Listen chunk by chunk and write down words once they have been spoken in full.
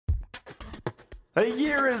A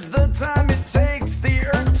year is the time it takes the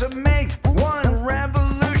Earth to make one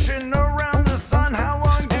revolution around the sun. How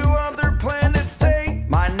long do other planets take?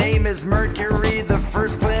 My name is Mercury, the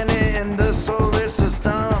first planet in the solar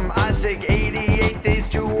system. I take 88 days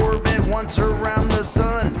to orbit once around the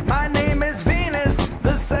sun. My name is Venus,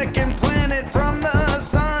 the second planet from the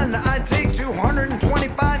sun. I take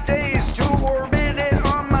 225 days to orbit it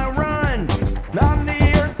on my run. I'm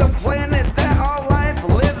the Earth, the planet that all life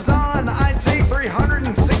lives on. I take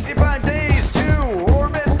 365 days to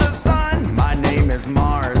orbit the sun. My name is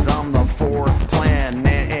Mars, I'm the fourth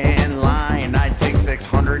planet in line. I take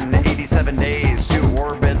 687 days to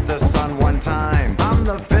orbit the sun one time. I'm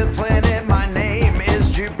the fifth planet, my name is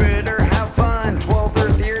Jupiter, have fun. 12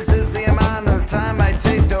 Earth years is the amount of time I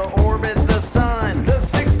take to orbit the sun. The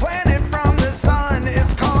sixth planet from the sun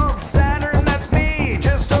is called Saturn, that's me.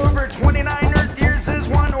 Just over 29 Earth years is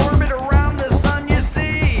one orbit around the sun, you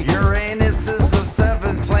see. Uranus is the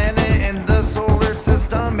seventh planet in the solar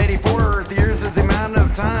system. 84 Earth years is the amount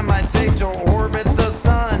of time I take to orbit the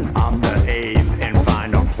sun. I'm the eighth and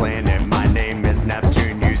final planet, my name is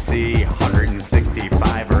Neptune, you see.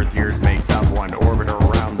 165 Earth years makes up one orbit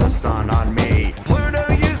around the sun on me. Pluto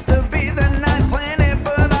used to be the ninth planet,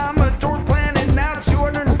 but I'm a dwarf planet now.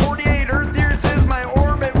 248 Earth years is my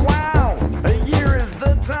orbit, wow. A year is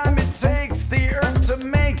the time it takes the Earth to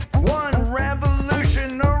make one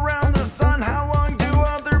revolution around the sun. How long do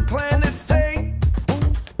other planets take?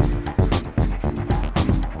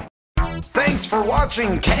 Thanks for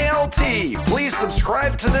watching KLT. Please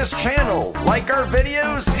subscribe to this channel, like our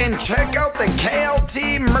videos, and check out the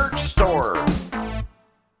KLT merch store.